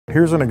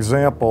Here's an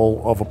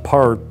example of a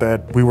part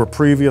that we were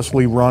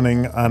previously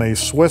running on a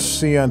Swiss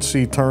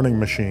CNC turning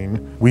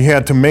machine. We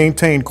had to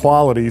maintain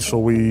quality, so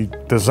we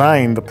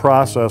designed the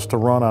process to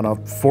run on a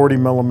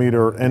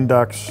 40mm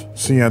index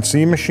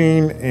CNC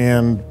machine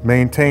and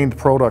maintained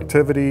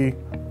productivity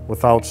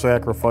without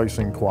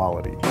sacrificing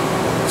quality.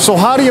 So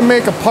how do you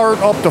make a part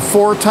up to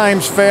 4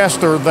 times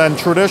faster than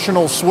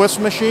traditional Swiss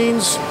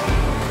machines?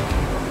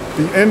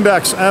 The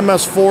Index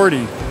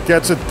MS40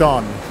 gets it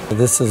done.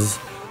 This is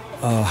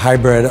a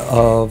hybrid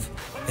of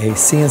a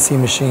CNC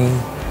machine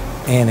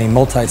and a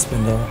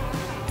multi-spindle,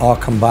 all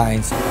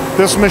combined.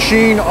 This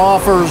machine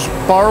offers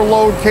bar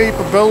load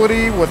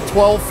capability with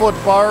 12-foot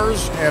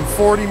bars and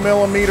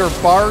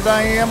 40mm bar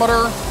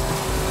diameter.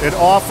 It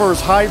offers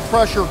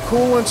high-pressure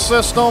coolant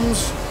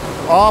systems,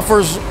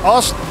 offers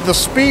us the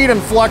speed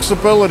and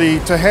flexibility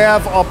to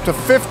have up to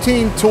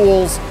 15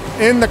 tools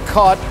in the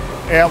cut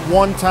at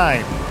one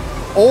time.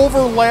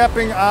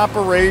 Overlapping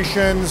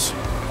operations,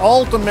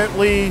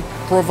 ultimately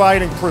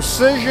providing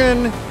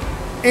precision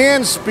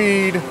and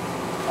speed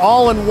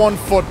all in one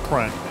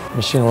footprint. The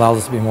machine allows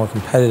us to be more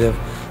competitive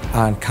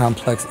on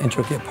complex,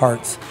 intricate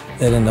parts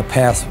that in the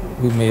past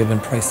we may have been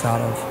priced out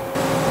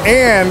of.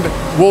 And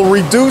will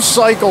reduce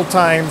cycle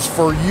times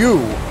for you,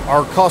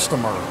 our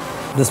customer.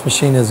 This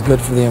machine is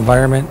good for the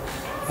environment.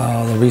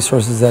 The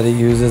resources that it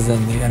uses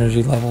and the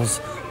energy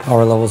levels,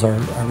 power levels are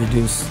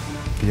reduced.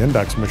 The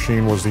Index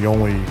machine was the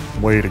only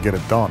way to get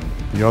it done.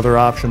 The other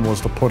option was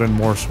to put in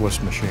more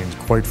Swiss machines.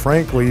 Quite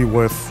frankly,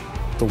 with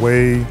the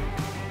way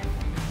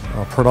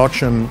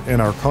production in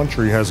our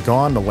country has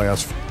gone the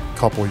last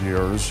couple of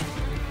years,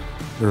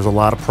 there's a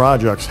lot of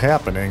projects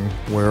happening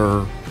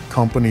where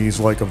companies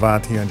like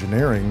Avanti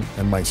Engineering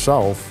and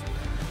myself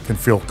can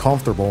feel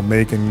comfortable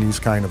making these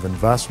kind of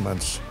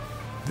investments.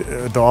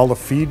 All the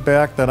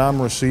feedback that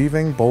I'm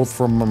receiving, both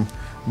from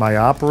my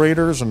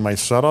operators and my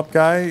setup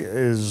guy,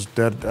 is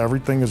that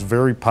everything is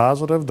very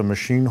positive. The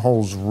machine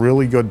holds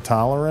really good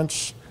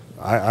tolerance.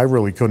 I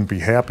really couldn't be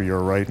happier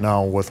right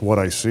now with what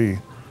I see.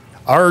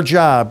 Our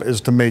job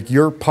is to make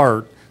your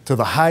part to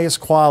the highest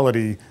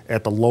quality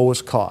at the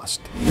lowest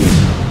cost.